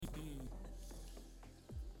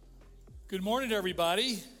Good morning,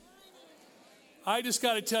 everybody. I just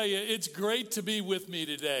got to tell you, it's great to be with me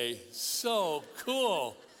today. So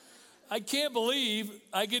cool. I can't believe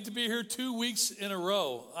I get to be here 2 weeks in a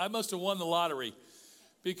row. I must have won the lottery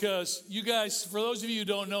because you guys, for those of you who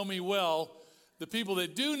don't know me well, the people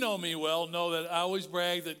that do know me well know that I always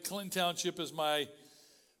brag that Clinton Township is my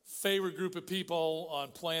favorite group of people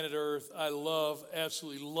on planet Earth. I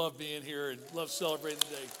absolutely love being here and love celebrating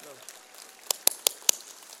the day.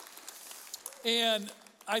 And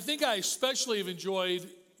I think I especially have enjoyed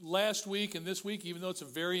last week and this week, even though it's a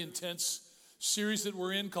very intense series that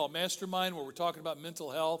we're in called Mastermind, where we're talking about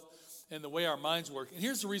mental health and the way our minds work. And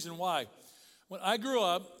here's the reason why. When I grew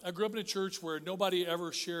up in a church where nobody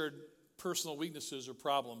ever shared personal weaknesses or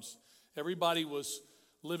problems. Everybody was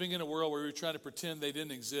living in a world where we were trying to pretend they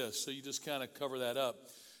didn't exist. So you just kind of cover that up.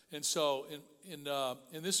 And so,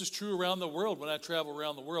 and this is true around the world. When I travel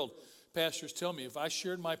around the world, pastors tell me if I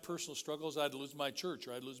shared my personal struggles, I'd lose my church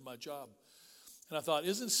or I'd lose my job. And I thought,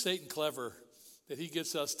 isn't Satan clever that he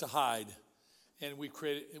gets us to hide? And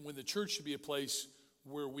when the church should be a place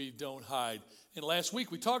where we don't hide. And last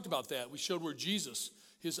week we talked about that. We showed where Jesus,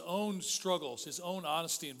 his own struggles, his own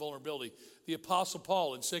honesty and vulnerability. The Apostle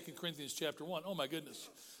Paul in 2 Corinthians chapter 1, oh my goodness,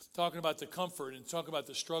 talking about the comfort and talking about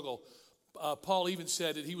the struggle. Paul even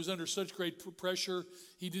said that he was under such great pressure,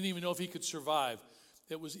 he didn't even know if he could survive.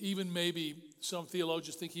 It was even maybe some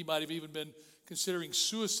theologians think he might have even been considering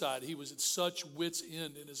suicide. He was at such wit's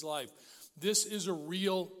end in his life. This is a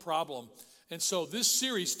real problem. And so this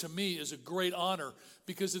series to me is a great honor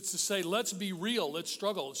because it's to say, let's be real, let's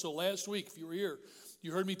struggle. And so last week, if you were here,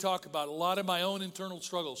 you heard me talk about a lot of my own internal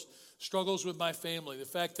struggles with my family, the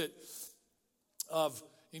fact that of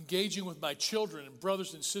engaging with my children and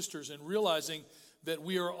brothers and sisters and realizing that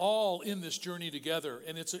we are all in this journey together.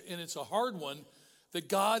 And it's a hard one that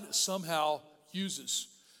God somehow uses.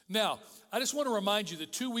 Now, I just want to remind you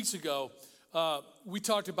that 2 weeks ago, we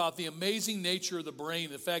talked about the amazing nature of the brain,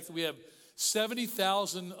 the fact that we have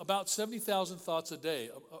about 70,000 thoughts a day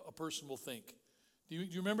a person will think. Do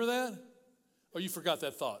you remember that? Oh, you forgot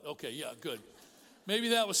that thought. Okay, yeah, good. Maybe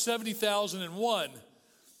that was 70,001.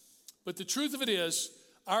 But the truth of it is,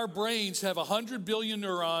 our brains have 100 billion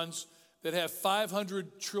neurons that have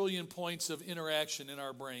 500 trillion points of interaction in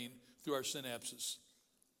our brain through our synapses.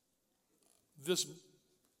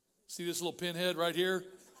 See this little pinhead right here?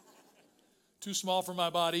 Too small for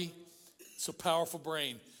my body. It's a powerful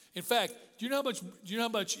brain. In fact, do you know how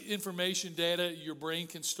much information data your brain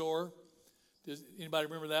can store? Does anybody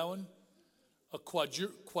remember that one? A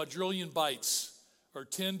quadrillion bytes, or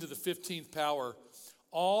 10 to the 15th power.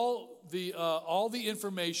 All the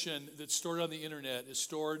information that's stored on the internet is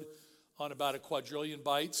stored on about a quadrillion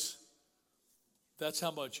bytes. That's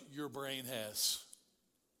how much your brain has.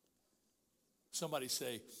 Somebody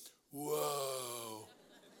say, whoa.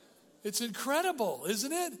 It's incredible,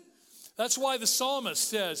 isn't it? That's why the psalmist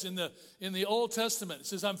says in the Old Testament, it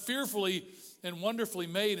says, I'm fearfully and wonderfully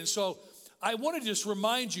made. And so I want to just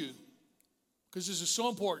remind you, because this is so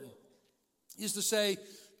important, is to say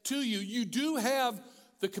to you, you do have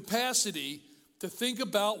the capacity to think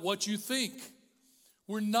about what you think.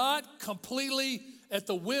 We're not completely at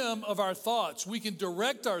the whim of our thoughts. We can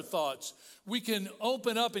direct our thoughts. We can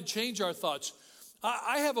open up and change our thoughts.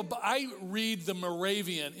 I read the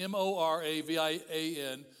Moravian,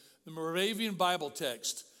 Moravian, the Moravian Bible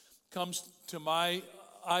text comes to my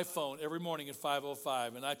iPhone every morning at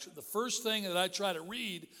 5:05. And the first thing that I try to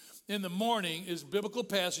read in the morning is biblical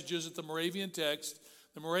passages at the Moravian text.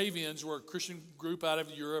 The Moravians were a Christian group out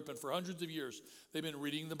of Europe, and for hundreds of years, they've been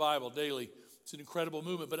reading the Bible daily. It's an incredible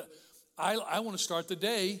movement. But I want to start the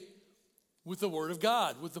day with the Word of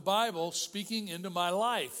God, with the Bible speaking into my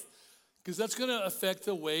life, because that's going to affect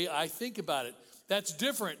the way I think about it. That's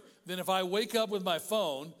different than if I wake up with my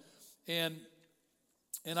phone and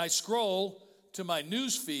I scroll to my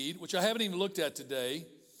news feed, which I haven't even looked at today.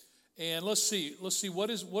 And let's see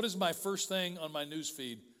what is my first thing on my news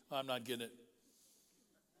feed. I'm not getting it.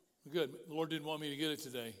 Good. The Lord didn't want me to get it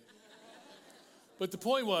today. But the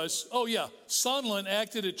point was, Sondland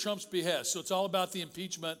acted at Trump's behest. So it's all about the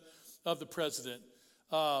impeachment of the president.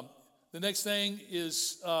 The next thing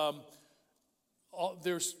is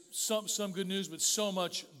there's some good news, but so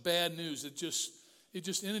much bad news. It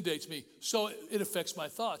just inundates me. So it affects my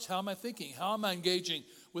thoughts. How am I thinking? How am I engaging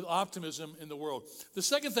with optimism in the world? The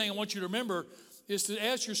second thing I want you to remember is to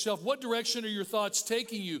ask yourself, what direction are your thoughts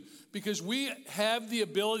taking you? Because we have the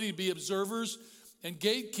ability to be observers and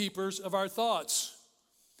gatekeepers of our thoughts.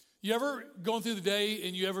 You ever going through the day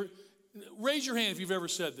and you ever, raise your hand if you've ever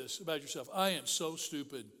said this about yourself. I am so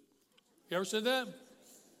stupid. You ever said that?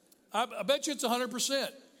 I bet you it's 100%.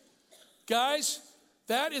 Guys,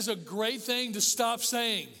 that is a great thing to stop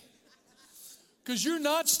saying. Because you're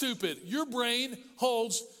not stupid. Your brain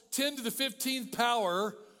holds 10 to the 15th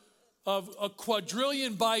power of a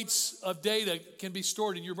quadrillion bytes of data can be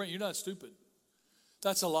stored in your brain. You're not stupid.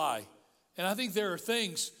 That's a lie. And I think there are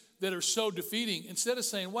things that are so defeating. Instead of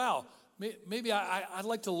saying, wow, maybe I'd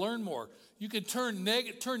like to learn more. You can turn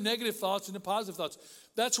negative thoughts into positive thoughts.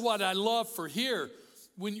 That's what I love for here.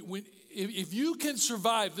 If you can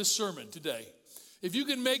survive this sermon today, if you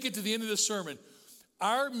can make it to the end of this sermon,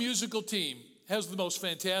 our musical team has the most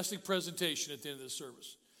fantastic presentation at the end of this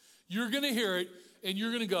service. You're going to hear it, and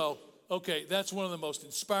you're going to go, okay, that's one of the most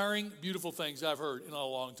inspiring, beautiful things I've heard in a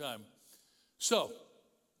long time. So,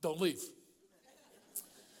 don't leave.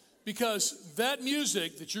 Because that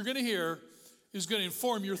music that you're going to hear is going to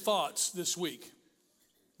inform your thoughts this week.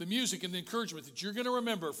 The music and the encouragement that you're going to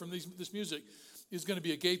remember from this music is going to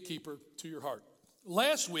be a gatekeeper to your heart.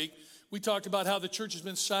 Last week, we talked about how the church has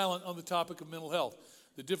been silent on the topic of mental health,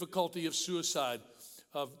 the difficulty of suicide,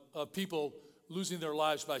 of people losing their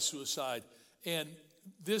lives by suicide. And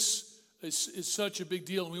this is such a big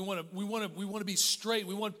deal. And we want to be straight.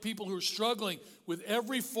 We want people who are struggling with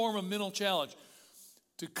every form of mental challenge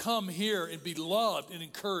to come here and be loved and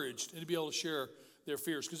encouraged and to be able to share their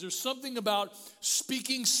fears. Because there's something about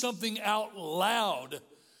speaking something out loud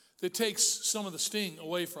that takes some of the sting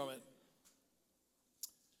away from it.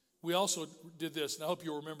 We also did this, and I hope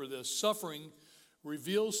you'll remember this. Suffering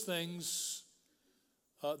reveals things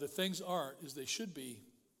that things aren't as they should be,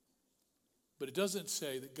 but it doesn't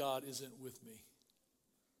say that God isn't with me.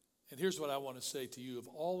 And here's what I want to say to you. Of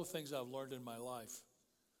all the things I've learned in my life,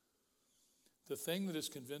 the thing that has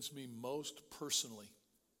convinced me most personally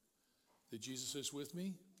that Jesus is with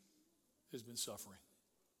me has been suffering.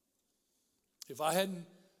 If I hadn't,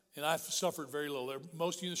 and I've suffered very little.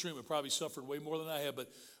 Most of you in this room have probably suffered way more than I have,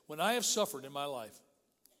 but when I have suffered in my life,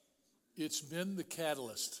 it's been the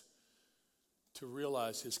catalyst to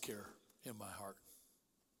realize his care in my heart.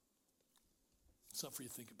 Something for you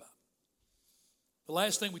to think about. The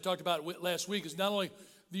last thing we talked about last week is not only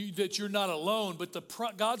that you're not alone,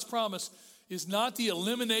 but God's promise is not the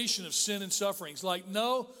elimination of sin and sufferings. Like,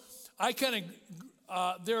 no,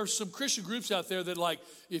 there are some Christian groups out there that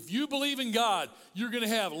if you believe in God, you're going to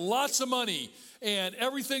have lots of money and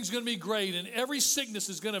everything's going to be great and every sickness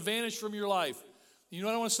is going to vanish from your life. You know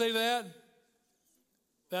what I want to say to that?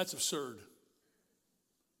 That's absurd.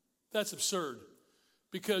 That's absurd.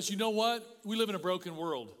 Because you know what? We live in a broken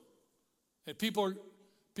world. And people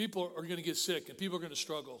are going to get sick and people are going to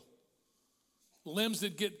struggle. Limbs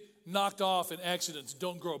that get knocked off in accidents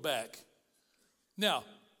don't grow back. Now,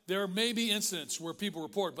 there may be incidents where people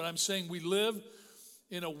report, but I'm saying we live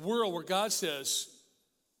in a world where God says,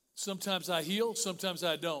 sometimes I heal, sometimes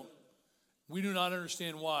I don't. We do not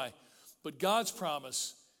understand why. But God's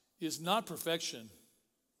promise is not perfection.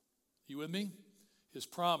 You with me? His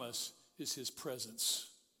promise is his presence.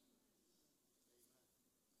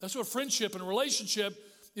 That's what friendship and relationship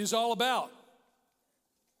is all about.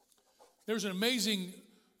 There's an amazing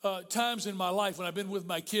times in my life when I've been with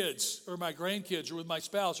my kids or my grandkids or with my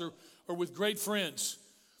spouse or with great friends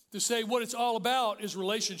to say what it's all about is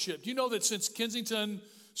relationship. Do you know that since Kensington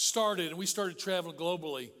started and we started traveling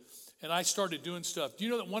globally and I started doing stuff, do you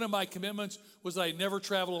know that one of my commitments was that I never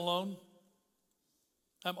travel alone?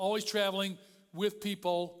 I'm always traveling with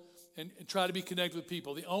people and try to be connected with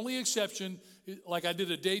people. The only exception, like I did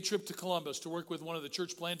a day trip to Columbus to work with one of the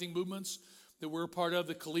church planting movements that we're a part of,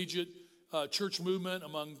 the collegiate church movement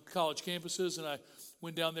among college campuses, and I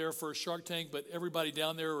went down there for a Shark Tank, but everybody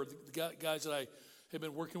down there are the guys that I have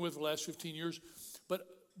been working with for the last 15 years. But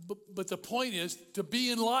the point is to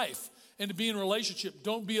be in life and to be in relationship.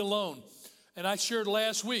 Don't be alone. And I shared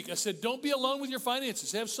last week, I said, don't be alone with your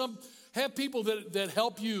finances. Have people that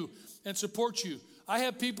help you and support you. I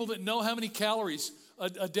have people that know how many calories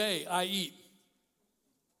a day I eat.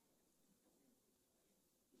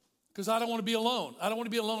 Because I don't want to be alone. I don't want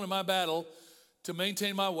to be alone in my battle to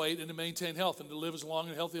maintain my weight and to maintain health and to live as long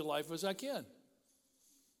and healthy a life as I can.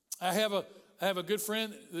 I have a good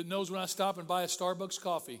friend that knows when I stop and buy a Starbucks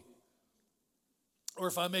coffee. Or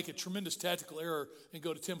if I make a tremendous tactical error and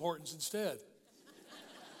go to Tim Hortons instead.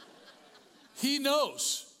 He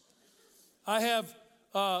knows. I have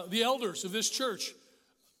the elders of this church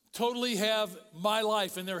totally have my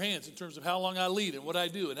life in their hands in terms of how long I lead and what I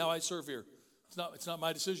do and how I serve here. It's not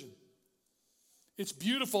my decision. It's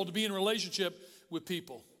beautiful to be in relationship with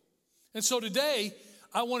people. And so today,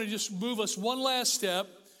 I want to just move us one last step.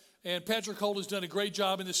 And Patrick Holt has done a great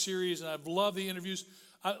job in this series, and I've loved the interviews.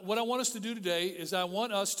 What I want us to do today is I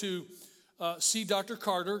want us to see Dr.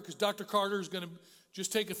 Carter, because Dr. Carter is going to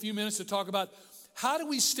just take a few minutes to talk about how do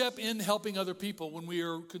we step in helping other people when we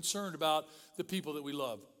are concerned about the people that we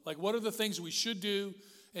love? Like, what are the things that we should do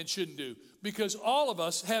and shouldn't do? Because all of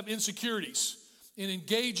us have insecurities in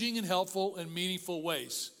engaging in helpful and meaningful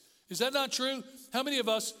ways. Is that not true? How many of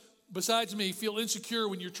us, besides me, feel insecure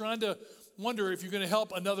when you're trying to wonder if you're going to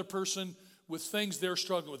help another person with things they're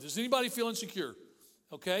struggling with? Does anybody feel insecure?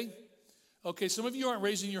 Okay, some of you aren't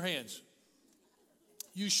raising your hands.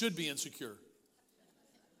 You should be insecure.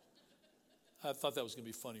 I thought that was going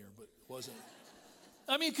to be funnier, but it wasn't.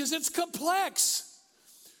 I mean, because it's complex.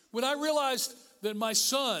 When I realized that my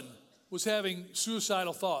son was having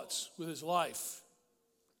suicidal thoughts with his life,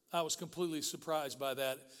 I was completely surprised by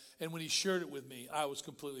that. And when he shared it with me, I was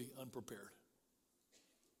completely unprepared.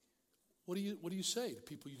 What do you say to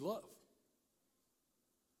people you love?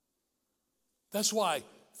 That's why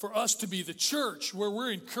for us to be the church where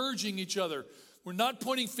we're encouraging each other, we're not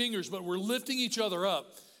pointing fingers, but we're lifting each other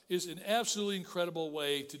up, is an absolutely incredible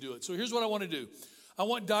way to do it. So here's what I want to do. I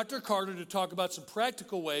want Dr. Carter to talk about some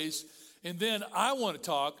practical ways, and then I want to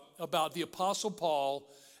talk about the Apostle Paul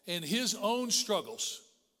and his own struggles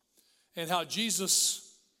and how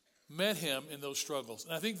Jesus met him in those struggles.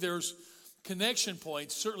 And I think there's connection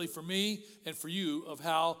points, certainly for me and for you, of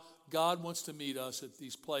how God wants to meet us at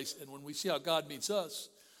these places. And when we see how God meets us,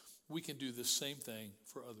 we can do the same thing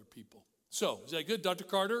for other people. So, is that good? Dr.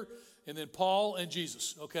 Carter, and then Paul and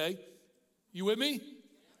Jesus, okay? You with me?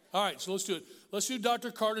 All right, so let's do it. Let's do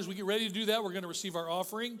Dr. Carter. As we get ready to do that, we're going to receive our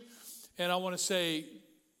offering. And I want to say,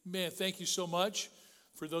 man, thank you so much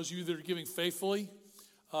for those of you that are giving faithfully.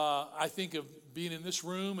 I think of being in this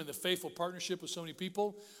room and the faithful partnership with so many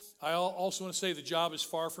people. I also want to say the job is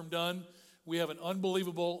far from done. We have an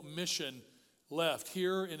unbelievable mission left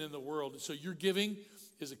here and in the world. And so your giving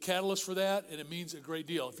is a catalyst for that, and it means a great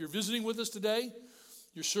deal. If you're visiting with us today,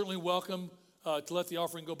 you're certainly welcome to let the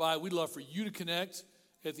offering go by. We'd love for you to connect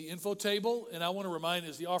at the info table. And I want to remind,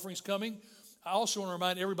 as the offering's coming, I also want to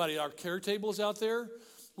remind everybody our care table is out there.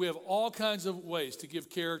 We have all kinds of ways to give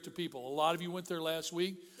care to people. A lot of you went there last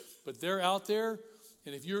week, but they're out there.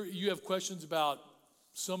 And if you have questions about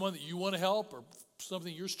someone that you want to help or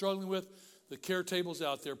something you're struggling with, the care table's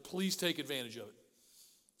out there. Please take advantage of it.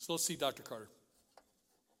 So let's see Dr. Carter.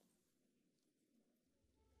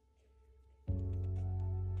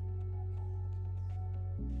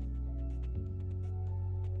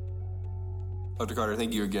 Dr. Carter,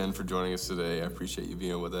 thank you again for joining us today. I appreciate you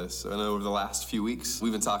being with us. I know over the last few weeks,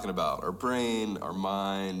 we've been talking about our brain, our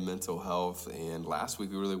mind, mental health, and last week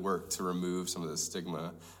we really worked to remove some of the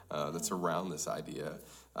stigma that's around this idea.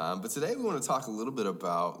 But today we want to talk a little bit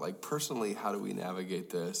about, personally, how do we navigate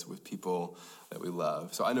this with people that we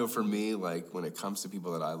love? So I know for me, when it comes to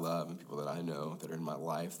people that I love and people that I know that are in my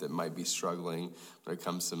life that might be struggling when it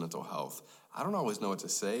comes to mental health, I don't always know what to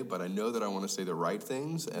say, but I know that I want to say the right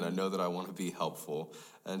things, and I know that I want to be helpful.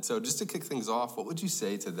 And so just to kick things off, what would you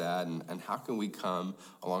say to that, and how can we come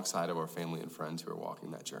alongside of our family and friends who are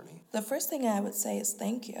walking that journey? The first thing I would say is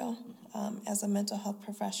thank you. As a mental health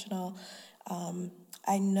professional,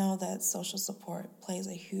 I know that social support plays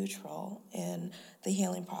a huge role in the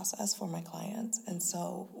healing process for my clients. And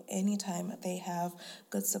so anytime they have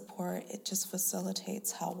good support, it just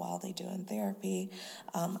facilitates how well they do in therapy.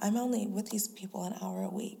 I'm only with these people an hour a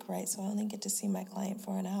week, right? So I only get to see my client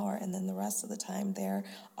for an hour, and then the rest of the time they're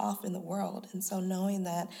off in the world. And so knowing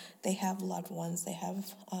that they have loved ones, they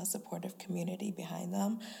have a supportive community behind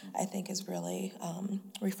them, I think is really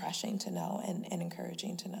refreshing to know and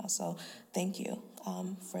encouraging to know. So thank you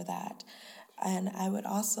for that. And I would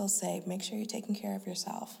also say, make sure you're taking care of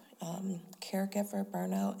yourself. Caregiver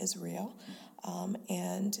burnout is real,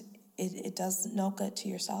 and it does no good to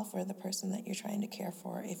yourself or the person that you're trying to care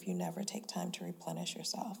for if you never take time to replenish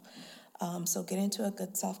yourself. So get into a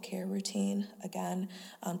good self-care routine. Again,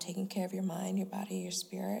 taking care of your mind, your body, your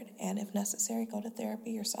spirit, and if necessary, go to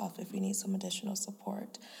therapy yourself if you need some additional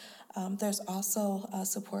support. There's also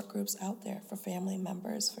support groups out there for family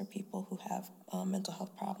members, for people who have mental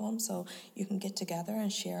health problems, so you can get together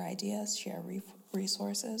and share ideas, share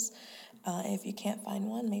resources. If you can't find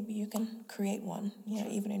one, maybe you can create one,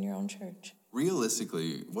 even in your own church.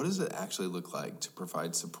 Realistically, what does it actually look like to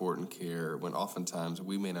provide support and care when oftentimes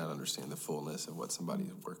we may not understand the fullness of what somebody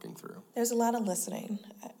is working through? There's a lot of listening.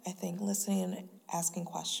 I think listening, asking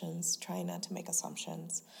questions, trying not to make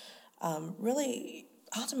assumptions. Really,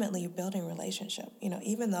 ultimately, you're building relationship.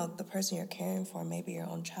 Even though the person you're caring for may be your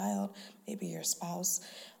own child, maybe your spouse,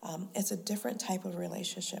 it's a different type of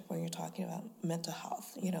relationship when you're talking about mental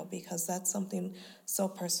health, because that's something so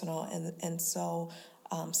personal and so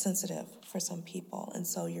sensitive for some people. And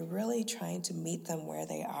so you're really trying to meet them where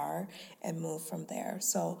they are and move from there.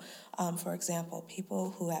 So, for example,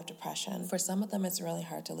 people who have depression, for some of them, it's really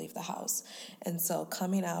hard to leave the house. And so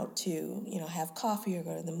coming out to, have coffee or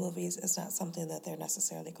go to the movies is not something that they're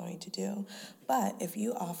necessarily going to do. But if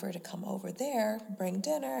you offer to come over there, bring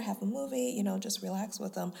dinner, have a movie, just relax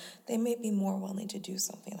with them, they may be more willing to do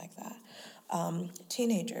something like that.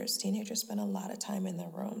 Teenagers spend a lot of time in their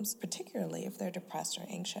rooms, particularly if they're depressed or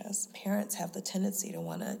anxious. Parents have the tendency to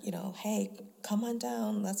want to, hey, come on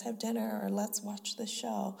down, let's have dinner, or let's watch this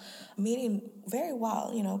show. Meaning very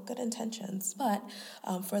well, good intentions. But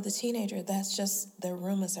for the teenager, that's just their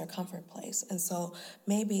room is their comfort place. And so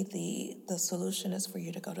maybe the solution is for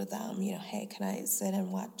you to go to them, hey, can I sit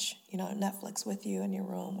and watch, Netflix with you in your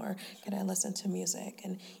room, or can I listen to music?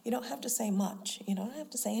 And you don't have to say much. You don't have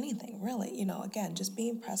to say anything, really. Again, just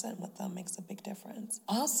being present with them makes a big difference.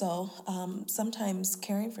 Also, sometimes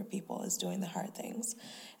caring for people is doing the hard things.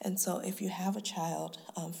 And so if you have a child,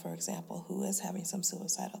 for example, who is having some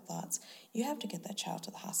suicidal thoughts, you have to get that child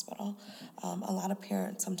to the hospital. A lot of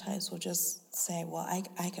parents sometimes will just say, well,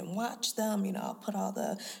 I can watch them, I'll put all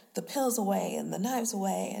the pills away and the knives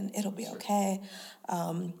away and it'll be okay.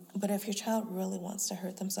 But if your child really wants to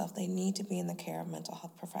hurt themselves, they need to be in the care of mental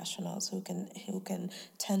health professionals who can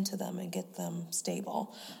tend to them and get them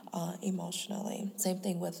stable emotionally. Same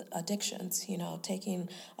thing with addictions. Taking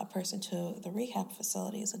a person to the rehab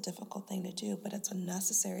facility is a difficult thing to do, but it's a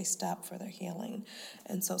necessary step for their healing.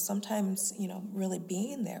 And so sometimes, really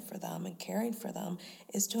being there for them and caring for them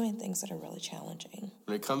is doing things that are really challenging.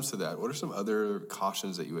 When it comes to that, what are some other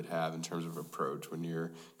cautions that you would have in terms of approach when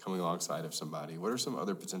you're coming alongside of somebody? What are some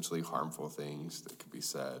other potentially harmful things that could be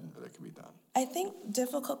said or that could be done? I think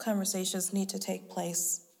difficult conversations need to take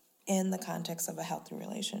place in the context of a healthy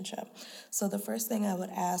relationship. So the first thing I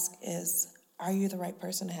would ask is, are you the right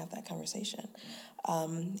person to have that conversation?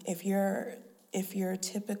 If you're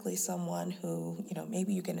typically someone who,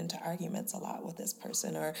 maybe you get into arguments a lot with this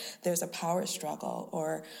person, or there's a power struggle,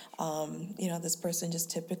 or, this person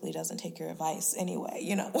just typically doesn't take your advice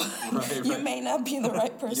anyway, Right. You may not be the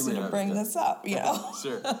right person to bring this up,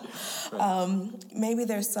 Sure. Right. Maybe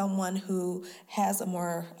there's someone who has a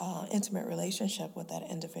more intimate relationship with that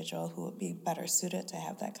individual who would be better suited to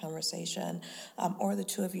have that conversation, or the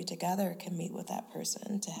two of you together can meet with that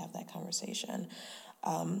person to have that conversation.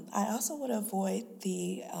 I also would avoid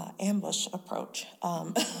the ambush approach.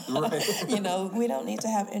 Right. We don't need to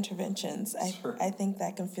have interventions. Sure. I think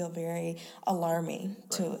that can feel very alarming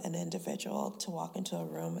to an individual to walk into a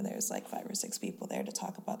room and there's like 5 or 6 people there to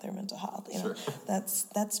talk about their mental health. Sure. That's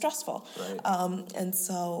stressful. Right. And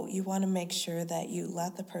so you want to make sure that you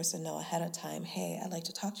let the person know ahead of time, hey, I'd like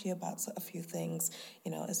to talk to you about a few things.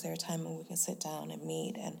 Is there a time when we can sit down and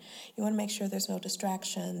meet? And you want to make sure there's no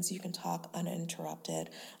distractions. You can talk uninterrupted.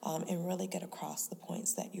 And really get across the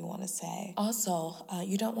points that you want to say. Also,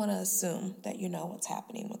 you don't want to assume that you know what's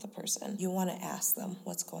happening with the person. You want to ask them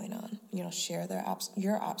what's going on. Share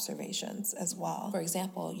your observations as well. For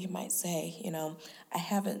example, you might say, I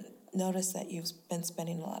haven't noticed that you've been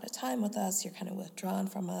spending a lot of time with us. You're kind of withdrawn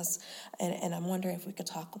from us. And I'm wondering if we could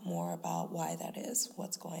talk more about why that is,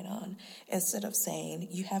 what's going on. Instead of saying,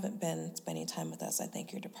 you haven't been spending time with us, I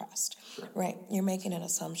think you're depressed. Sure. Right? You're making an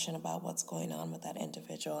assumption about what's going on with that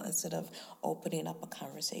individual instead of opening up a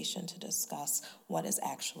conversation to discuss what is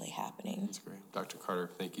actually happening. That's great. Dr. Carter,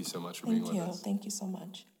 thank you so much for being with us. Thank you so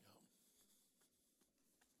much.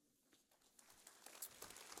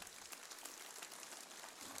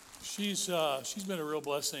 She's been a real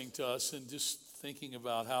blessing to us, and just thinking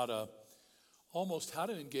about how to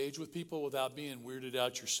engage with people without being weirded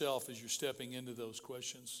out yourself as you're stepping into those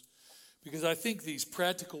questions. Because I think these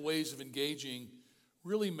practical ways of engaging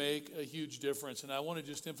really make a huge difference. And I want to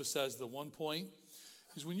just emphasize the one point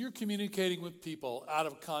is when you're communicating with people out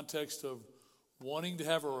of context of wanting to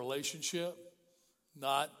have a relationship,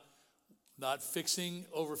 not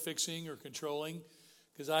over-fixing or controlling.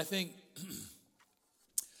 Because I think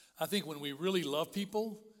when we really love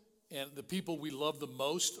people and the people we love the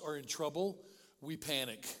most are in trouble, we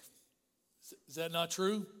panic. Is that not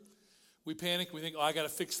true? We panic. We think, I got to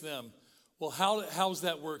fix them. Well, how's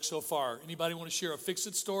that work so far? Anybody want to share a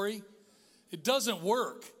fix-it story? It doesn't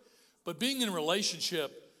work. But being in a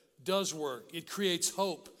relationship does work. It creates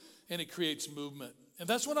hope and it creates movement. And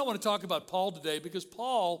that's what I want to talk about Paul today, because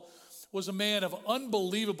Paul was a man of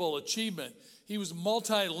unbelievable achievement. He was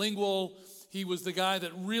multilingual. He was the guy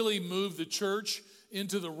that really moved the church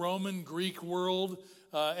into the Roman Greek world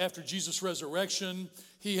after Jesus' resurrection.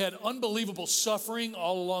 He had unbelievable suffering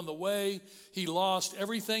all along the way. He lost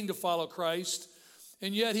everything to follow Christ.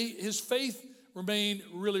 And yet his faith remain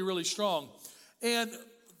really, really strong.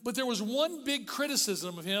 But there was one big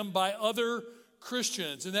criticism of him by other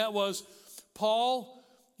Christians, and that was, Paul,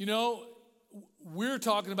 we're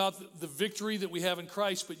talking about the victory that we have in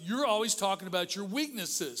Christ, but you're always talking about your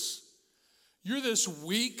weaknesses. You're this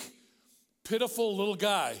weak, pitiful little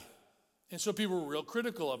guy. And so people were real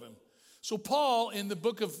critical of him. So Paul, in the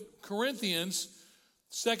book of Corinthians,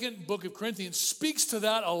 second book of Corinthians, speaks to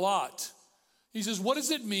that a lot. He says, what does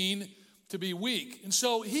it mean to be weak? And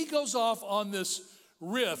so he goes off on this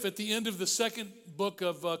riff at the end of the second book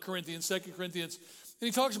of Corinthians, 2 Corinthians, and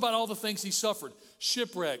he talks about all the things he suffered: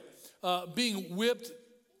 shipwreck, being whipped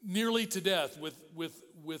nearly to death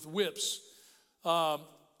with whips,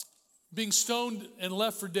 being stoned and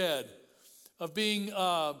left for dead, of being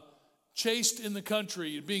chased in the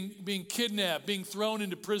country, being kidnapped, being thrown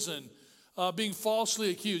into prison, being falsely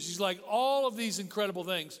accused. He's like, all of these incredible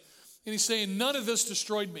things. And he's saying, none of this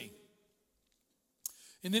destroyed me.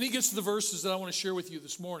 And then he gets to the verses that I want to share with you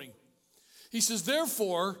this morning. He says,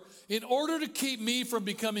 therefore, in order to keep me from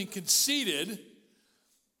becoming conceited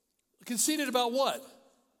about what?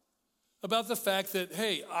 About the fact that,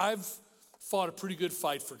 hey, I've fought a pretty good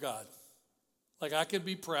fight for God. Like, I could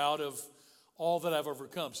be proud of all that I've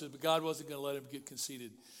overcome. So, but God wasn't going to let him get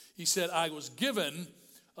conceited. He said, I was given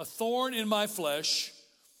a thorn in my flesh,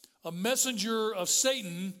 a messenger of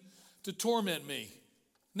Satan to torment me.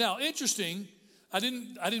 Now, interesting, I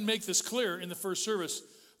didn't make this clear in the first service.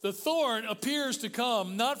 The thorn appears to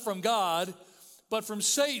come not from God, but from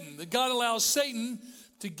Satan. That God allows Satan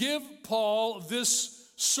to give Paul this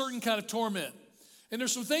certain kind of torment. And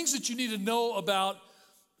there's some things that you need to know about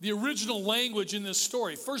the original language in this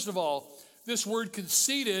story. First of all, this word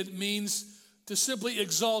conceited means to simply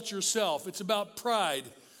exalt yourself. It's about pride.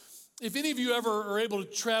 If any of you ever are able to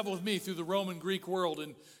travel with me through the Roman Greek world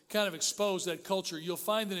and kind of expose that culture, you'll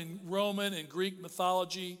find that in Roman and Greek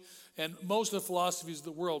mythology and most of the philosophies of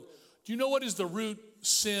the world, do you know what is the root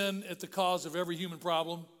sin at the cause of every human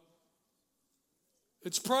problem?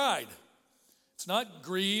 It's pride. It's not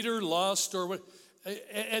greed or lust or what.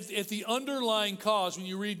 At the underlying cause, when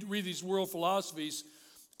you read these world philosophies,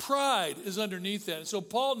 pride is underneath that. And so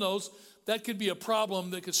Paul knows that could be a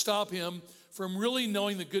problem that could stop him from really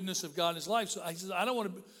knowing the goodness of God in his life. So he says, I don't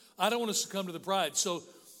want to succumb to the pride. So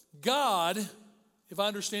God, if I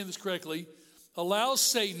understand this correctly, allows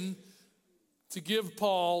Satan to give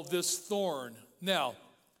Paul this thorn. Now,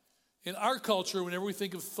 in our culture, whenever we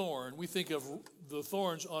think of thorn, we think of the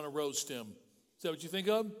thorns on a rose stem. Is that what you think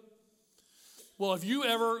of? Well, if you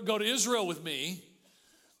ever go to Israel with me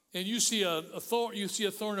and you see a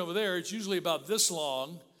thorn over there, it's usually about this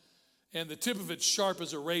long, and the tip of it's sharp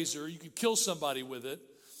as a razor. You could kill somebody with it.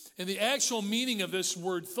 And the actual meaning of this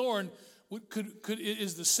word thorn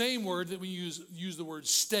is the same word that we use the word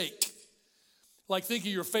stake. Like, think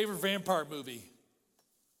of your favorite vampire movie.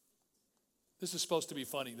 This is supposed to be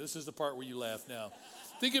funny. This is the part where you laugh now.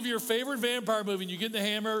 Think of your favorite vampire movie, and you get the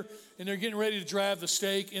hammer, and they're getting ready to drive the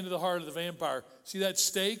stake into the heart of the vampire. See that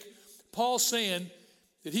stake? Paul's saying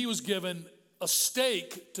that he was given a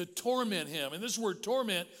stake to torment him. And this word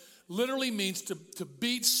torment literally means to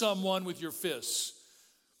beat someone with your fists,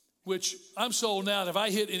 which I'm so old now that if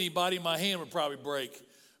I hit anybody, my hand would probably break.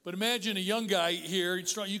 But imagine a young guy here.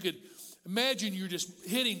 You could imagine you're just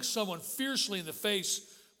hitting someone fiercely in the face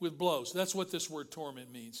with blows. That's what this word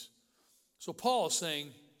torment means. So Paul is saying,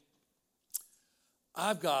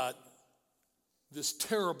 I've got this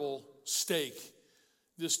terrible stake,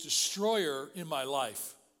 this destroyer in my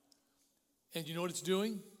life. And you know what it's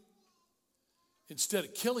doing? Instead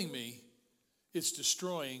of killing me, it's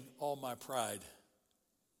destroying all my pride.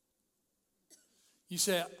 You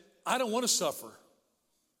say, I don't want to suffer.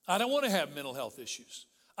 I don't want to have mental health issues.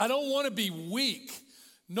 I don't want to be weak.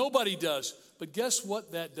 Nobody does. But guess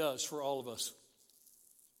what that does for all of us?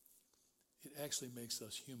 It actually makes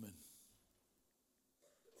us human.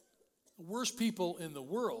 The worst people in the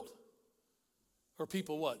world are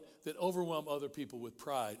people what? That overwhelm other people with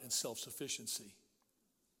pride and self-sufficiency.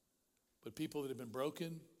 But people that have been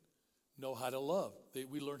broken know how to love.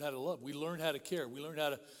 We learn how to love. We learn how to care. We learn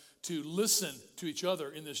how to listen to each other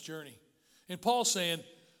in this journey. And Paul's saying,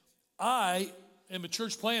 I am a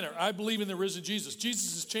church planner. I believe in the risen Jesus.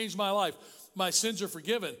 Jesus has changed my life. My sins are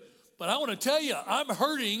forgiven. But I want to tell you, I'm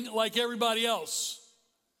hurting like everybody else.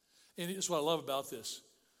 And it's what I love about this.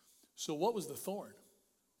 So what was the thorn?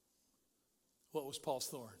 What was Paul's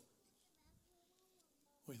thorn?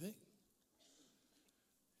 What do you think?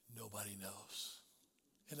 Nobody knows.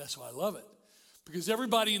 And that's why I love it. Because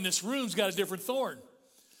everybody in this room's got a different thorn.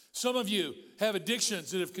 Some of you have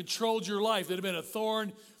addictions that have controlled your life, that have been a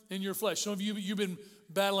thorn in your flesh. Some of you, you've been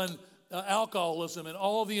battling alcoholism and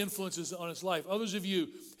all the influences on his life. Others of you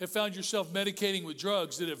have found yourself medicating with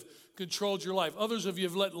drugs that have controlled your life. Others of you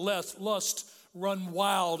have let lust run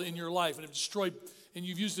wild in your life and have destroyed, and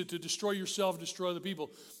you've used it to destroy yourself, destroy other people.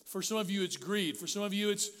 For some of you, it's greed. For some of you,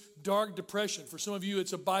 it's dark depression. For some of you,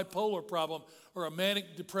 it's a bipolar problem or a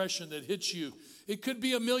manic depression that hits you. It could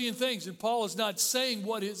be a million things, and Paul is not saying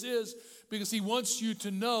what his is because he wants you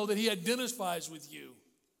to know that he identifies with you.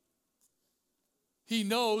 He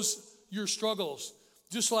knows your struggles.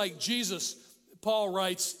 Just like Jesus, Paul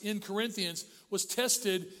writes in Corinthians, was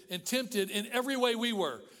tested and tempted in every way we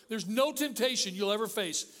were. There's no temptation you'll ever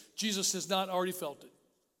face. Jesus has not already felt it.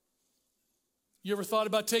 You ever thought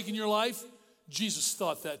about taking your life? Jesus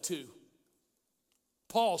thought that too.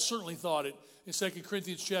 Paul certainly thought it in 2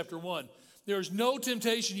 Corinthians chapter 1. There is no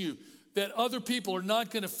temptation you that other people are not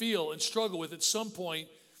going to feel and struggle with at some point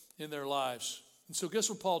in their lives. And so guess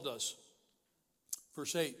what Paul does?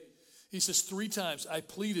 Verse 8, he says, 3 times I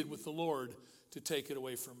pleaded with the Lord to take it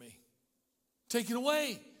away from me. Take it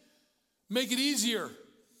away. Make it easier.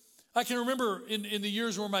 I can remember in the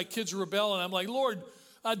years where my kids were rebelling, I'm like, Lord,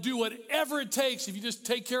 I'd do whatever it takes if you just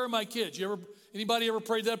take care of my kids. Anybody ever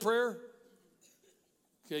prayed that prayer?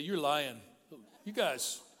 Okay, you're lying. You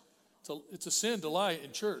guys, it's a sin to lie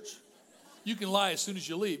in church. You can lie as soon as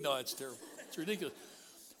you leave. No, it's terrible. It's ridiculous.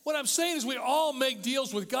 What I'm saying is we all make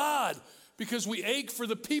deals with God because we ache for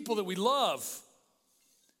the people that we love.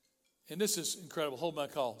 And this is incredible. Hold my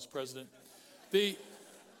call, as president. The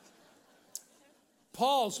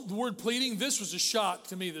word pleading, this was a shock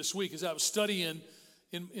to me this week as I was studying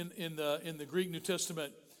in the Greek New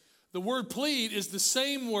Testament. The word plead is the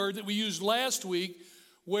same word that we used last week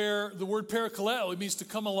where the word parakaleo, it means to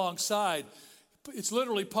come alongside. It's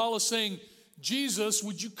literally Paul is saying, Jesus,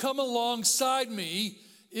 would you come alongside me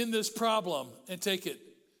in this problem and take it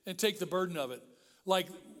and take the burden of it?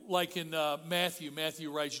 Like in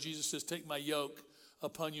Matthew writes, Jesus says, take my yoke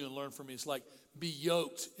upon you and learn from me. It's like be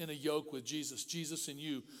yoked in a yoke with Jesus and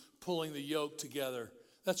you pulling the yoke together.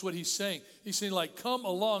 That's what he's saying. He's saying like, come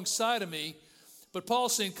alongside of me. But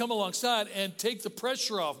Paul's saying, come alongside and take the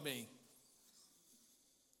pressure off me.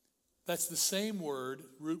 That's the same word,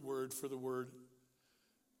 root word for the word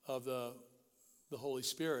of the Holy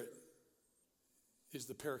Spirit is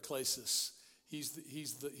the paraklesis. He's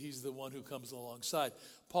the one who comes alongside.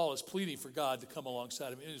 Paul is pleading for God to come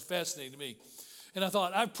alongside him. It is fascinating to me. And I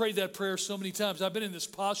thought, I've prayed that prayer so many times. I've been in this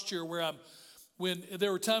posture where when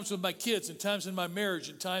there were times with my kids and times in my marriage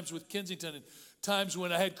and times with Kensington and times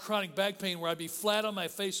when I had chronic back pain where I'd be flat on my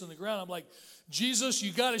face on the ground. I'm like, Jesus,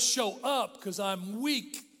 you got to show up because I'm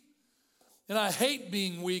weak. And I hate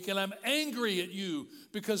being weak and I'm angry at you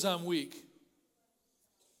because I'm weak.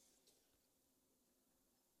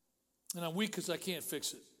 And I'm weak because I can't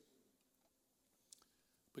fix it.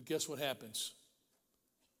 But guess what happens?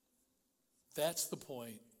 That's the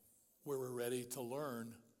point where we're ready to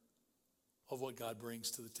learn of what God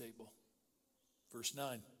brings to the table. Verse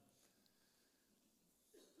 9.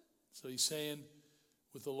 So he's saying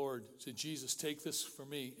with the Lord, said, Jesus, take this from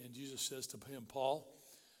me. And Jesus says to him, Paul,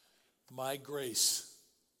 my grace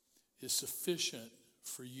is sufficient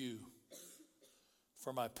for you,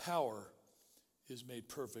 for my power is made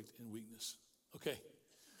perfect in weakness. Okay.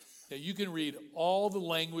 Now you can read all the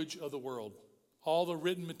language of the world, all the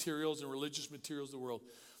written materials and religious materials of the world.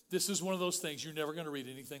 This is one of those things you're never going to read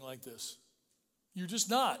anything like this. You're just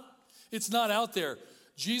not. It's not out there.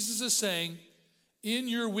 Jesus is saying, in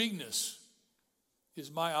your weakness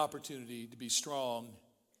is my opportunity to be strong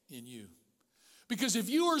in you. Because if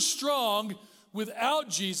you are strong without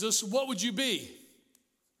Jesus, what would you be?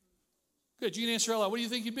 Good, you can answer out loud. What do you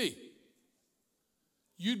think you'd be?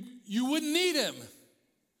 You wouldn't need him.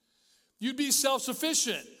 You'd be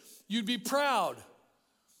self-sufficient. You'd be proud.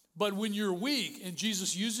 But when you're weak and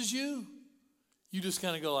Jesus uses you, you just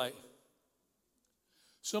kind of go like,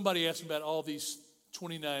 somebody asked me about all these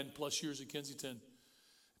 29 plus years at Kensington.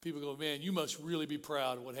 People go, man, you must really be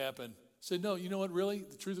proud of what happened. I said, no, you know what really?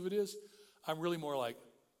 The truth of it is, I'm really more like,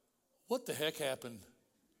 what the heck happened?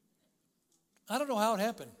 I don't know how it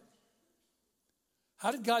happened.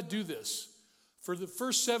 How did God do this? For the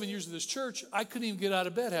first 7 years of this church, I couldn't even get out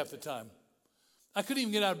of bed half the time. I couldn't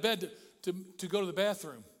even get out of bed to go to the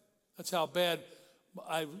bathroom. That's how bad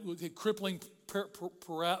I had crippling,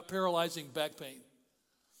 paralyzing back pain.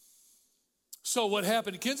 So what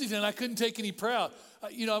happened at Kensington, I couldn't take any proud. I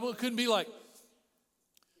couldn't be like,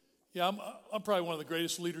 yeah, I'm probably one of the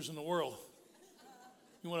greatest leaders in the world.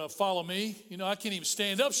 You want to follow me? I can't even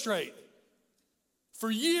stand up straight. For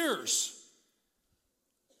years.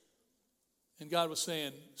 And God was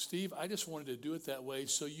saying, Steve, I just wanted to do it that way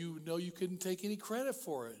so you know you couldn't take any credit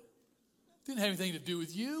for it. It didn't have anything to do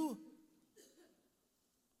with you.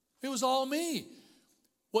 It was all me.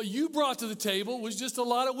 What you brought to the table was just a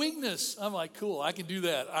lot of weakness. I'm like, cool, I can do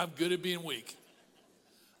that. I'm good at being weak.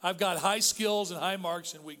 I've got high skills and high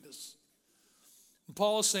marks in weakness. And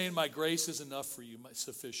Paul is saying, my grace is enough for you,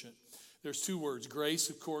 sufficient. There's two words. Grace,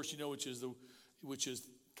 of course, you know, which is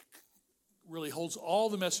really holds all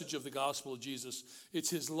the message of the gospel of Jesus. It's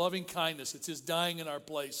his loving kindness. It's his dying in our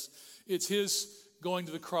place. It's his going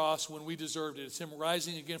to the cross when we deserved it. It's him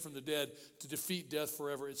rising again from the dead to defeat death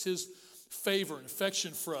forever. It's his favor and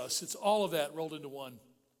affection for us. It's all of that rolled into one.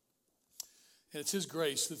 And it's his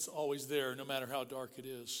grace that's always there, no matter how dark it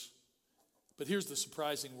is. But here's the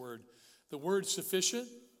surprising word. The word sufficient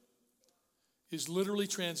is literally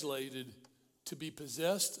translated to be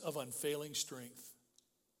possessed of unfailing strength.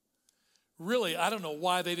 Really, I don't know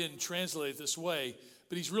why they didn't translate it this way,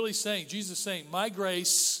 but he's really saying, Jesus is saying, my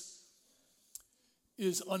grace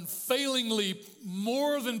is unfailingly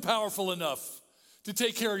more than powerful enough to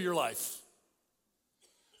take care of your life.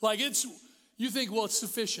 Like you think, well, it's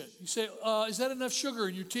sufficient. You say, is that enough sugar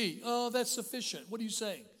in your tea? Oh, that's sufficient. What are you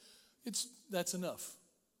saying? That's enough.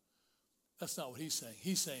 That's not what he's saying.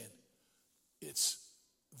 He's saying, it's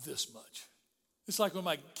this much. It's like when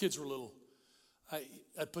my kids were little.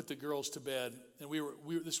 I'd put the girls to bed, and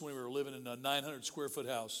this is when we were living in a 900 square foot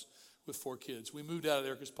house with 4 kids. We moved out of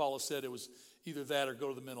there because Paula said it was either that or go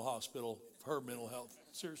to the mental hospital for her mental health.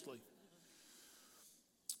 Seriously.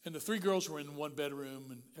 And the 3 girls were in one bedroom,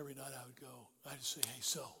 and every night I would go. I'd just say, hey,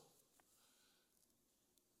 so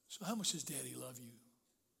how much does Daddy love you?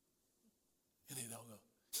 And they'd all go.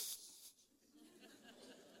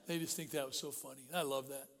 They just think that was so funny. I love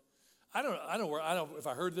that. I don't if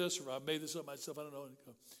I heard this or if I made this up myself, I don't know.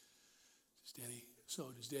 Does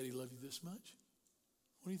Daddy love you this much?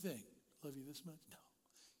 What do you think? Love you this much? No.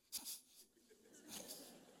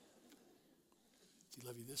 Does he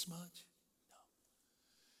love you this much? No.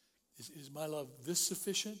 Is my love this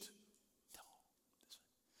sufficient? No.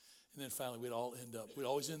 And then finally we'd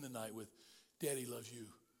always end the night with, Daddy loves you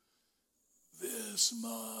this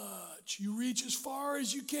much. You reach as far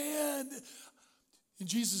as you can. And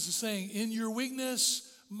Jesus is saying, in your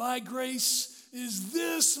weakness, my grace is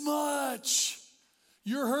this much.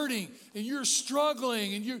 You're hurting and you're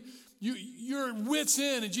struggling and you're at wit's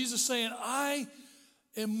end. And Jesus is saying, I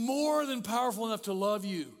am more than powerful enough to love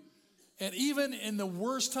you. And even in the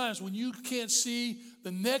worst times when you can't see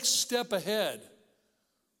the next step ahead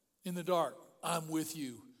in the dark, I'm with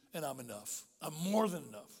you and I'm enough. I'm more than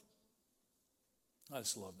enough. I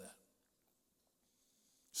just love that.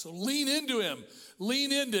 So lean into him.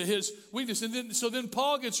 Lean into his weakness. And then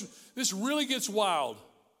Paul this really gets wild.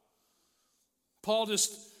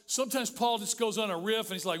 Sometimes Paul just goes on a riff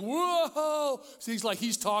and he's like, whoa. So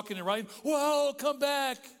he's talking and writing, whoa, come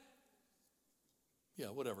back. Yeah,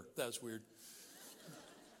 whatever. That's weird.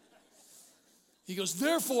 He goes,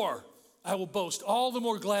 therefore, I will boast all the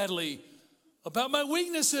more gladly about my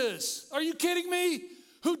weaknesses. Are you kidding me?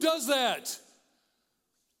 Who does that?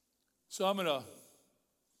 So I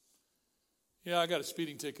got a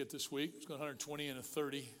speeding ticket this week. It's going 120 and a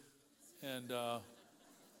 30. And I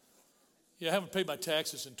haven't paid my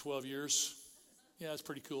taxes in 12 years. Yeah, it's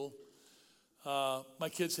pretty cool. My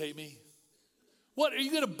kids hate me. What, are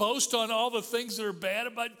you going to boast on all the things that are bad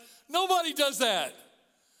about? Nobody does that.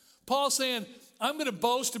 Paul's saying, I'm going to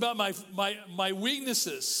boast about my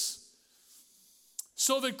weaknesses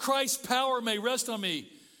so that Christ's power may rest on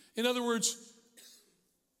me. In other words,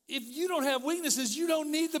 if you don't have weaknesses, you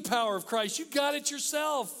don't need the power of Christ. You got it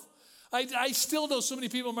yourself. I still know so many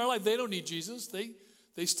people in my life, they don't need Jesus.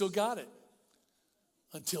 They still got it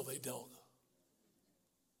until they don't.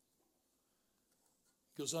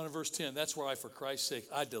 It goes on in verse 10, that's where for Christ's sake,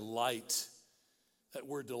 I delight. That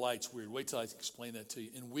word delight's weird. Wait till I explain that to you.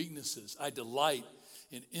 In weaknesses, I delight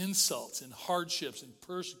in insults, in hardships, in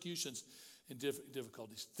persecutions, in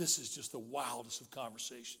difficulties. This is just the wildest of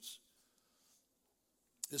conversations.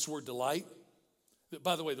 This word delight,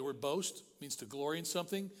 by the way, the word boast means to glory in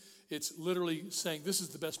something. It's literally saying, this is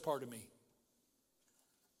the best part of me.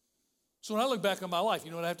 So when I look back on my life,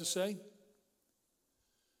 you know what I have to say?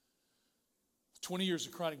 20 years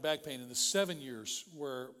of chronic back pain and the 7 years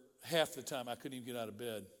where half the time I couldn't even get out of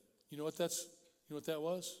bed. You know what that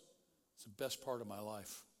was? It's the best part of my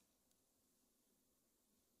life.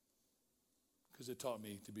 Because it taught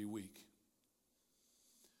me to be weak.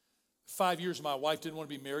 5 years, my wife didn't want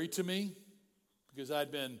to be married to me because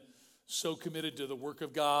I'd been so committed to the work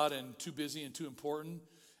of God and too busy and too important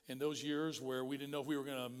in those years where we didn't know if we were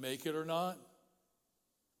going to make it or not.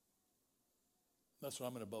 That's what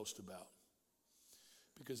I'm going to boast about.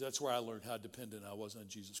 because that's where I learned how dependent I was on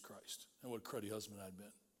Jesus Christ and what a cruddy husband I'd been.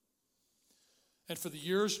 And for the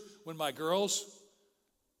years when my girls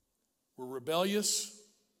were rebellious,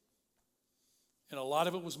 and a lot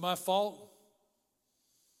of it was my fault,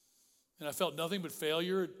 and I felt nothing but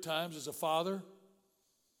failure at times as a father, I'm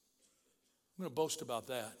going to boast about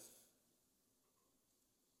that.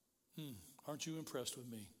 Aren't you impressed with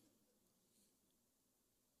me?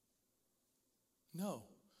 No.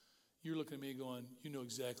 You're looking at me going, you know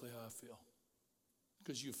exactly how I feel.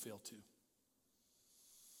 Because you feel too.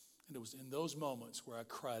 And it was in those moments where I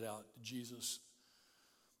cried out, Jesus,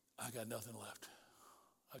 I got nothing left.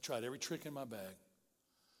 I've tried every trick in my bag,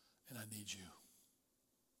 and I need you.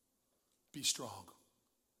 Be strong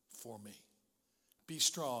for me. Be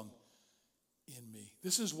strong in me.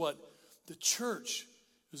 This is what the church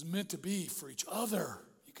is meant to be for each other,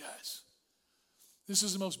 you guys. This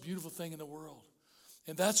is the most beautiful thing in the world.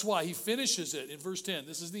 And that's why he finishes it in verse 10.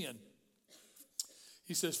 This is the end.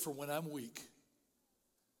 He says, for when I'm weak,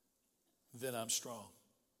 then I'm strong.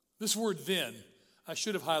 This word then, I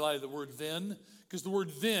should have highlighted the word then, because the word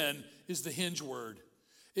then is the hinge word.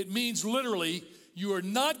 It means literally, you are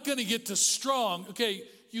not going to get to strong. Okay,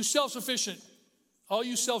 you self-sufficient, all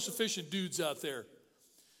you self-sufficient dudes out there.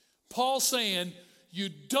 Paul's saying, you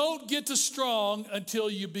don't get to strong until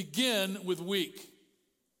you begin with weak.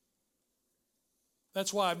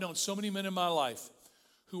 That's why I've known so many men in my life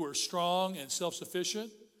who are strong and self-sufficient,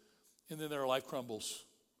 and then their life crumbles.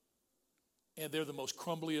 And they're the most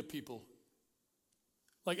crumbly of people.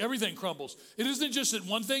 Like everything crumbles. It isn't just that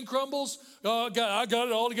one thing crumbles. Oh, God, I got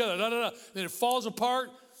it all together. Da, da, da. Then it falls apart,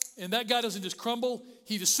 and that guy doesn't just crumble.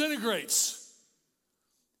 He disintegrates.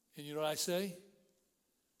 And you know what I say?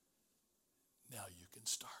 Now you can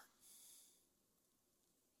start.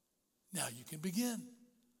 Now you can begin.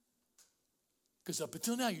 Because up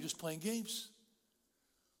until now, you're just playing games.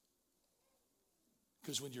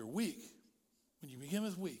 Because when you're weak, when you begin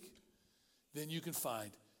with weak, then you can find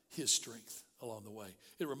his strength along the way.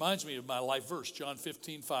 It reminds me of my life verse, John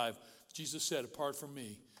 15:5. Jesus said, apart from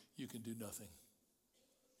me, you can do nothing.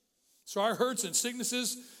 So our hurts and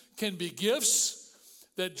sicknesses can be gifts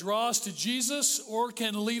that draw us to Jesus or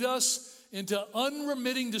can lead us into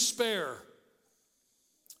unremitting despair.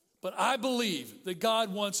 But I believe that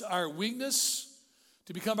God wants our weakness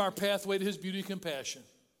to become our pathway to his beauty and compassion.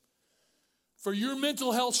 For your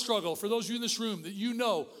mental health struggle, for those of you in this room that you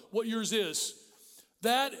know what yours is,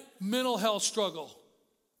 that mental health struggle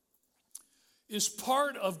is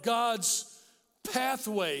part of God's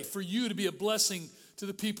pathway for you to be a blessing to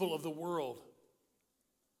the people of the world.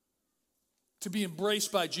 To be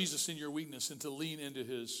embraced by Jesus in your weakness and to lean into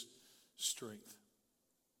his strength.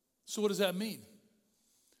 So what does that mean?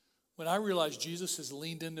 When I realize Jesus has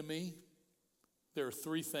leaned into me, there are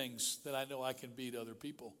three things that I know I can be to other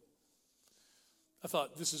people. I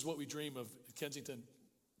thought this is what we dream of at Kensington,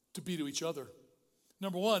 to be to each other.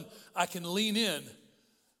 Number one, I can lean in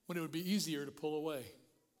when it would be easier to pull away.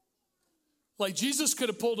 Like Jesus could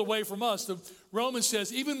have pulled away from us. The Romans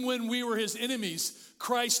says, even when we were his enemies,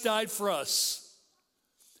 Christ died for us.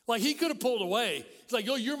 Like he could have pulled away. He's like,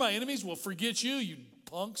 oh, you're my enemies? Well, forget you, you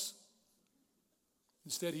punks.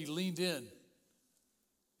 Instead, he leaned in.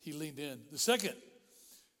 He leaned in. The second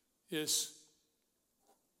is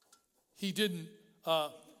he didn't,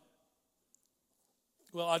 well,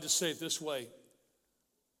 I'll just say it this way.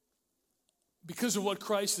 Because of what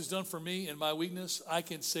Christ has done for me and my weakness, I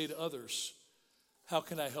can say to others, how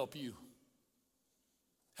can I help you?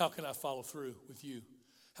 How can I follow through with you?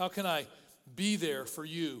 How can I be there for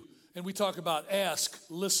you? And we talk about ask,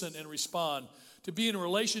 listen, and respond. To be in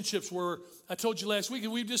relationships where, I told you last week,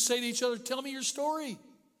 and we just say to each other, tell me your story.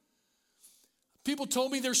 People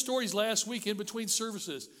told me their stories last week in between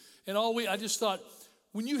services. And all week, I just thought,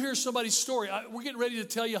 when you hear somebody's story, we're getting ready to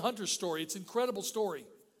tell you Hunter's story. It's an incredible story.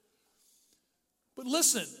 But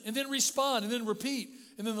listen, and then respond, and then repeat.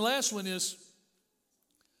 And then the last one is,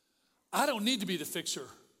 I don't need to be the fixer.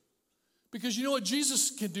 Because you know what? Jesus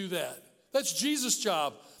can do that. That's Jesus'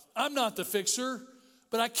 job. I'm not the fixer,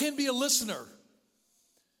 but I can be a listener.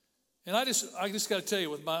 And I just got to tell you,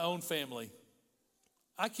 with my own family,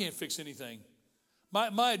 I can't fix anything.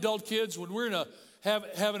 My adult kids, when we're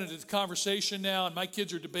having a conversation now, and my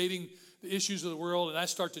kids are debating the issues of the world, and I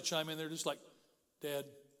start to chime in, they're just like, Dad,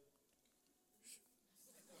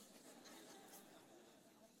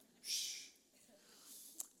 shh.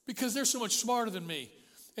 Because they're so much smarter than me.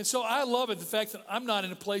 And so I love it, the fact that I'm not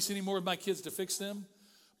in a place anymore with my kids to fix them,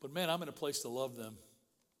 but man, I'm in a place to love them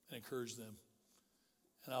and encourage them.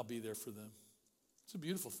 And I'll be there for them. It's a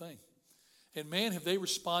beautiful thing. And man, have they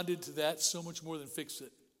responded to that so much more than fix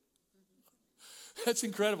it. That's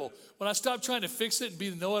incredible. When I stopped trying to fix it and be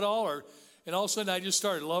the know-it-all, and all of a sudden I just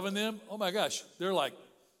started loving them, oh my gosh, they're like,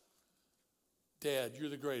 Dad, you're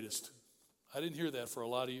the greatest. I didn't hear that for a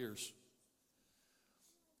lot of years.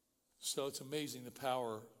 So it's amazing the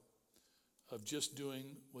power of just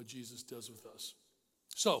doing what Jesus does with us.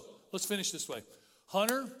 So let's finish this way.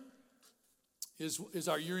 Hunter is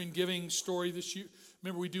our year in giving story this year.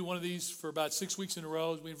 Remember, we do one of these for about 6 weeks in a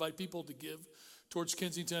row. We invite people to give towards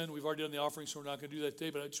Kensington. We've already done the offering, so we're not going to do that today.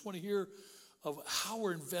 But I just want to hear of how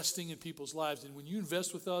we're investing in people's lives. And when you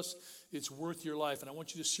invest with us, it's worth your life. And I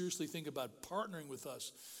want you to seriously think about partnering with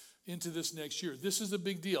us into this next year. This is a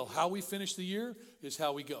big deal. How we finish the year is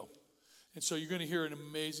how we go. And so you're going to hear an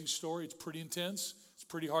amazing story. It's pretty intense. It's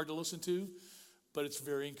pretty hard to listen to, but it's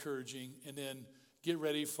very encouraging. And then get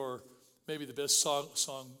ready for maybe the best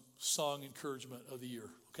song encouragement of the year,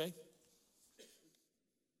 okay?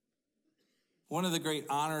 One of the great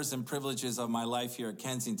honors and privileges of my life here at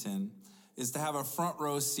Kensington is to have a front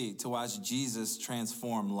row seat to watch Jesus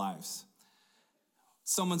transform lives.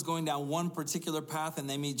 Someone's going down one particular path and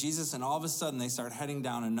they meet Jesus, and all of a sudden they start heading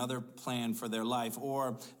down another plan for their life.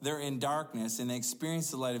 Or they're in darkness and they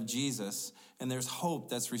experience the light of Jesus, and there's hope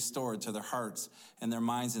that's restored to their hearts and their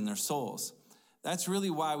minds and their souls. That's really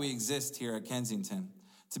why we exist here at Kensington,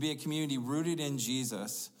 to be a community rooted in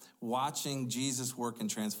Jesus, watching Jesus work and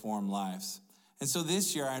transform lives. And so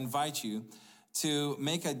this year I invite you to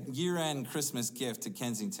make a year-end Christmas gift to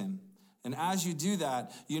Kensington. And as you do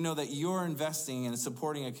that, you know that you're investing and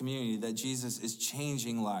supporting a community that Jesus is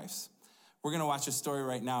changing lives. We're going to watch a story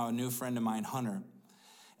right now, a new friend of mine, Hunter.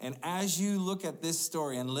 And as you look at this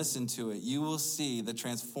story and listen to it, you will see the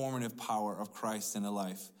transformative power of Christ in a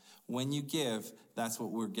life. When you give, that's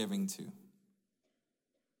what we're giving to.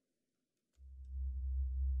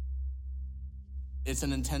 It's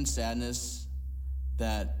an intense sadness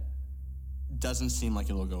that doesn't seem like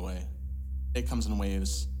it'll go away. It comes in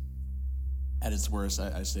waves. At its worst,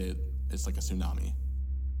 I say it's like a tsunami.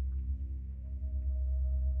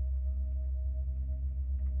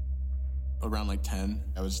 Around like 10,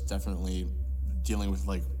 I was definitely dealing with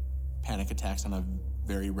like panic attacks on a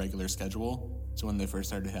very regular schedule. So when they first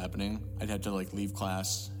started happening, I'd have to like leave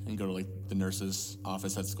class and go to like the nurse's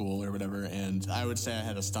office at school or whatever. And I would say I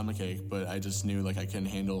had a stomachache, but I just knew like I couldn't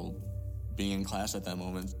handle being in class at that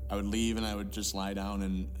moment. I would leave and I would just lie down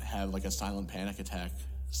and have like a silent panic attack.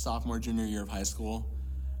 Sophomore, junior year of high school,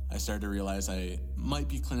 I started to realize I might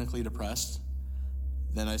be clinically depressed.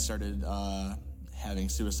 Then I started having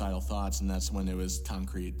suicidal thoughts, and that's when it was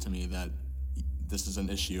concrete to me that this is an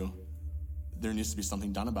issue. There needs to be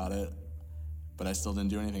something done about it, but I still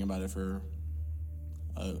didn't do anything about it for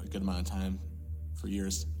a good amount of time, for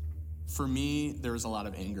years. For me, there was a lot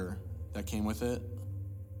of anger that came with it,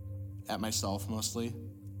 at myself mostly.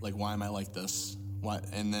 Like, why am I like this? Why?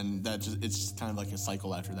 And then it's just kind of like a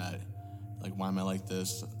cycle after that. Like, why am I like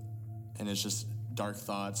this? And it's just dark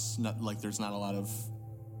thoughts. Like, there's not a lot of,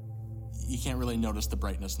 you can't really notice the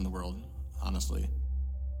brightness in the world, honestly.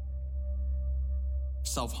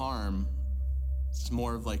 Self-harm is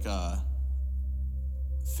more of like a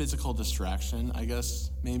physical distraction, I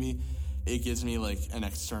guess, maybe. It gives me like an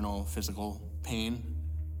external physical pain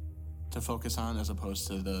to focus on as opposed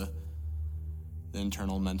to the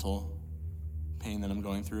internal mental pain that I'm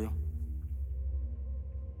going through.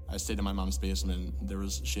 I stayed in my mom's basement.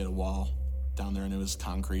 She had a wall down there and it was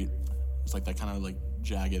concrete. It was like that kind of like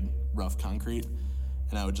jagged, rough concrete.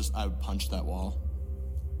 And I would punch that wall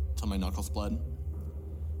till my knuckles bled.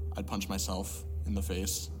 I'd punch myself in the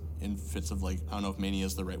face in fits of like, I don't know if mania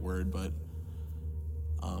is the right word, but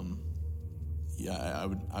I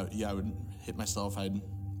would hit myself. I'd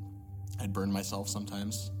burn myself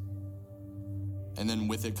sometimes. And then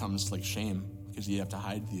with it comes like shame, because you have to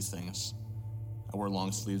hide these things. I wore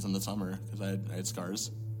long sleeves in the summer because I had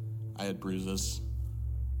scars. I had bruises.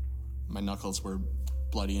 My knuckles were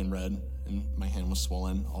bloody and red, and my hand was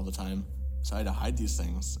swollen all the time. So I had to hide these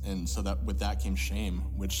things. And so that with that came shame,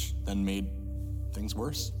 which then made things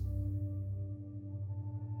worse.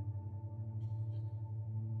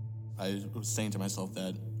 I was saying to myself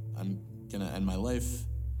that I'm gonna end my life.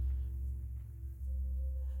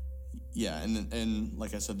 Yeah, and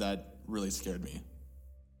like I said, that really scared me.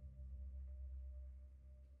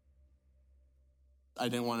 I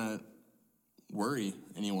didn't want to worry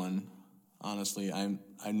anyone, honestly. I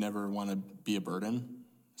never want to be a burden,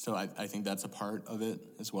 so I think that's a part of it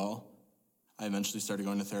as well. I eventually started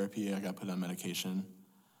going to therapy. I got put on medication,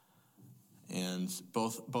 and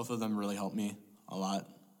both of them really helped me a lot.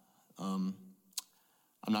 I'm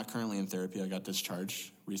not currently in therapy. I got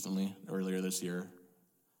discharged recently, earlier this year.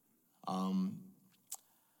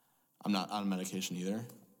 I'm not on medication either.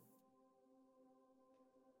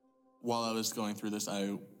 While I was going through this,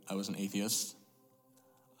 I was an atheist.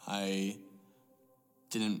 I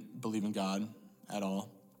didn't believe in God at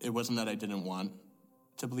all. It wasn't that I didn't want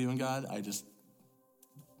to believe in God. I just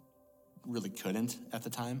really couldn't at the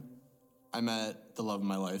time. I met the love of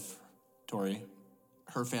my life, Tori.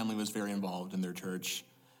 Her family was very involved in their church,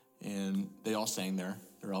 and they all sang there.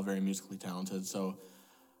 They're all very musically talented. So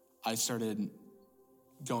I started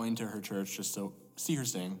going to her church just to see her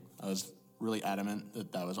sing. I was really adamant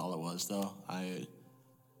that that was all it was, though.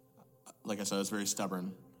 Like I said, I was very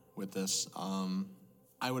stubborn with this.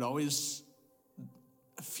 I would always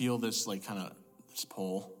feel this, like, kind of this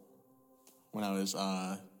pull when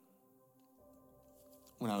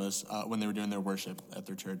they were doing their worship at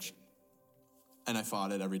their church, and I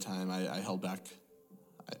fought it every time. I held back.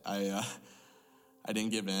 I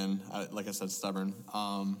didn't give in. Like I said, stubborn.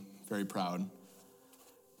 Very proud.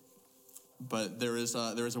 But there was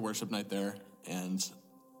a worship night there, and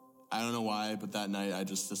I don't know why, but that night I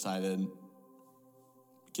just decided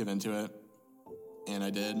give into it, and I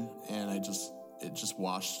did, and it just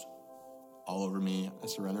washed all over me. I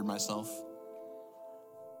surrendered myself,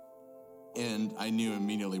 and I knew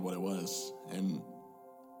immediately what it was, and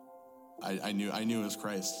I knew it was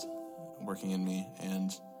Christ working in me,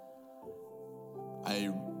 and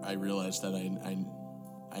I realized that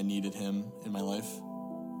I needed Him in my life.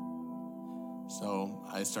 So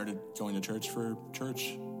I started going to church for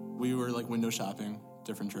church. We were like window shopping,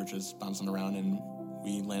 different churches, bouncing around, and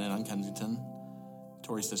we landed on Kensington.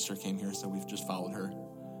 Tori's sister came here, so we've just followed her.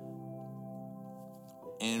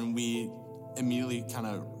 And we immediately kind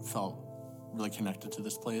of felt really connected to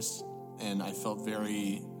this place, and I felt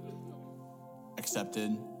very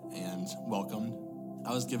accepted and welcomed.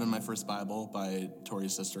 I was given my first Bible by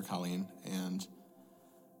Tori's sister, Colleen, and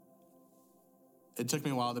it took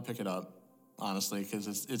me a while to pick it up, honestly, because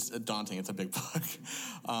it's daunting. It's a big book.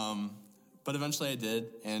 But eventually I did,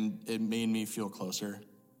 and it made me feel closer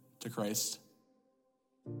to Christ.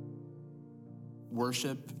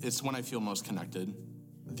 Worship, it's when I feel most connected.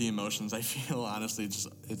 The emotions I feel, honestly,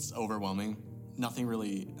 it's overwhelming. Nothing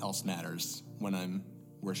really else matters when I'm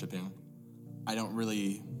worshiping. I don't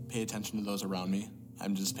really pay attention to those around me.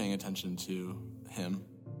 I'm just paying attention to Him.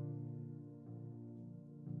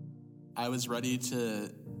 I was ready to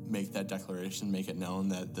make that declaration, make it known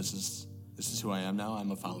that this is who I am now. I'm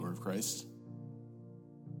a follower of Christ.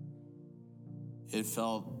 It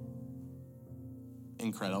felt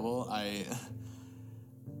incredible.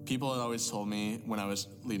 People had always told me when I was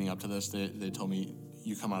leading up to this, they told me,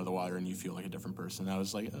 you come out of the water and you feel like a different person. I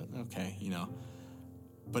was like, okay,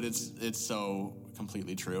 But it's so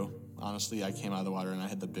completely true. Honestly, I came out of the water and I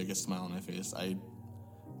had the biggest smile on my face. I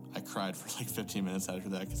cried for like 15 minutes after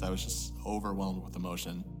that because I was just overwhelmed with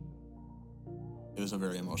emotion. It was a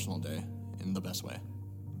very emotional day in the best way.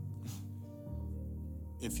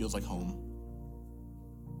 It feels like home.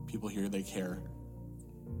 People here, they care.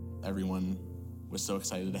 Everyone was so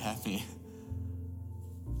excited to have me.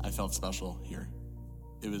 I felt special here.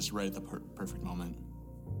 It was right at the perfect moment.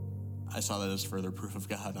 I saw that as further proof of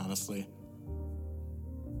God, honestly.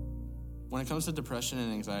 When it comes to depression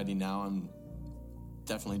and anxiety now, I'm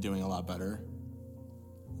definitely doing a lot better.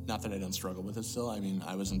 Not that I don't struggle with it still. I mean,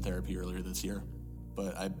 I was in therapy earlier this year,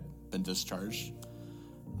 but I've been discharged.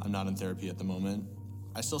 I'm not in therapy at the moment.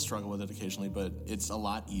 I still struggle with it occasionally, but it's a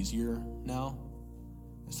lot easier now.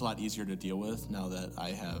 It's a lot easier to deal with now that I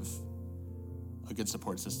have a good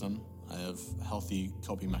support system. I have healthy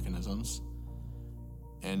coping mechanisms.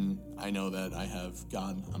 And I know that I have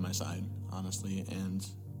God on my side, honestly, and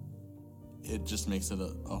it just makes it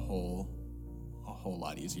a whole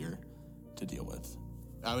lot easier to deal with.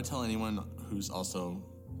 I would tell anyone who's also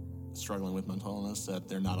struggling with mental illness that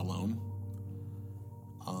they're not alone.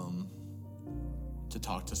 To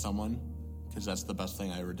talk to someone, because that's the best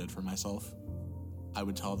thing I ever did for myself. I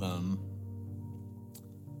would tell them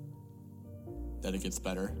that it gets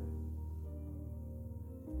better.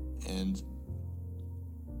 And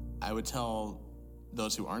I would tell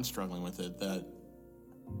those who aren't struggling with it that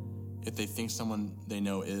if they think someone they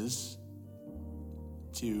know is,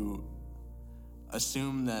 to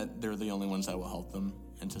assume that they're the only ones that will help them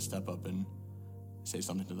and to step up and say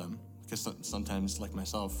something to them. Because sometimes, like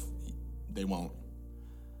myself, they won't.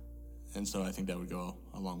 And so I think that would go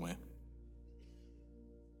a long way.